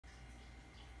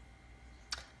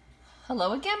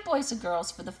Hello again, boys and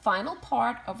girls, for the final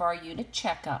part of our unit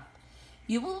checkup.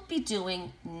 You will be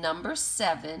doing number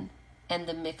 7 and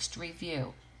the mixed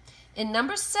review. In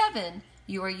number 7,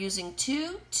 you are using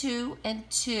 2, 2, and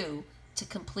 2 to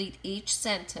complete each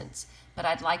sentence, but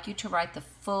I'd like you to write the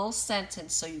full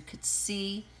sentence so you could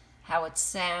see how it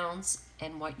sounds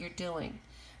and what you're doing.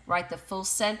 Write the full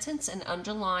sentence and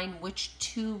underline which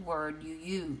to word you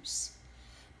use.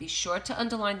 Be sure to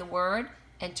underline the word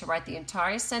and to write the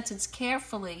entire sentence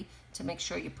carefully to make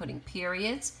sure you're putting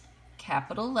periods,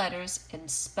 capital letters, and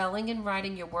spelling and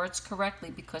writing your words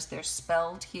correctly because they're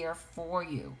spelled here for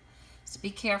you. So be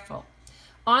careful.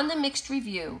 On the mixed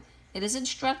review, it is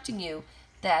instructing you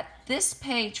that this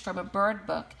page from a bird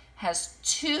book has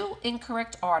 2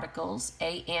 incorrect articles,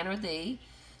 a, an, or the,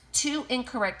 2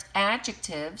 incorrect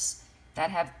adjectives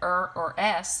that have or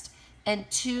est, and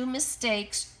 2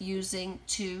 mistakes using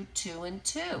 2, 2, and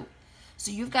 2. So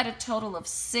you've got a total of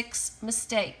 6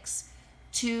 mistakes.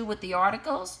 2 with the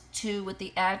articles, 2 with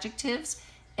the adjectives,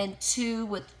 and 2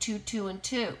 with 2, 2, and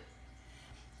 2.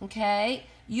 Okay?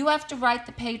 You have to write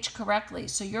the page correctly.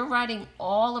 So you're writing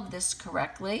all of this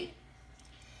correctly.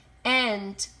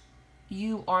 And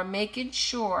you are making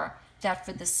sure that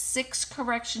for the 6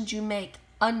 corrections you make,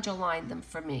 underline them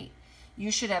for me.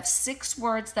 You should have 6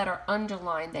 words that are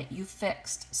underlined that you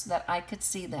fixed so that I could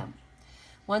see them.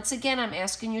 Once again, I'm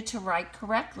asking you to write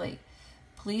correctly.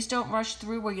 Please don't rush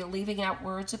through where you're leaving out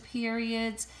words or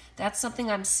periods. That's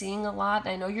something I'm seeing a lot.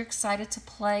 I know you're excited to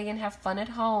play and have fun at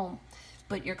home,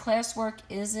 but your classwork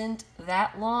isn't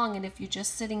that long, and if you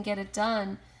just sit and get it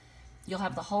done, you'll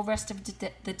have the whole rest of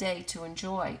the day to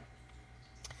enjoy.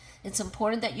 It's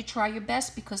important that you try your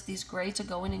best because these grades are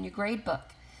going in your grade book,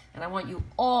 and I want you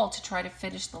all to try to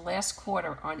finish the last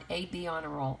quarter on AB Honor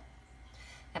Roll.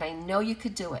 And I know you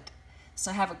could do it.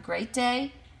 So have a great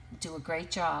day, do a great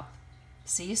job.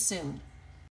 See you soon.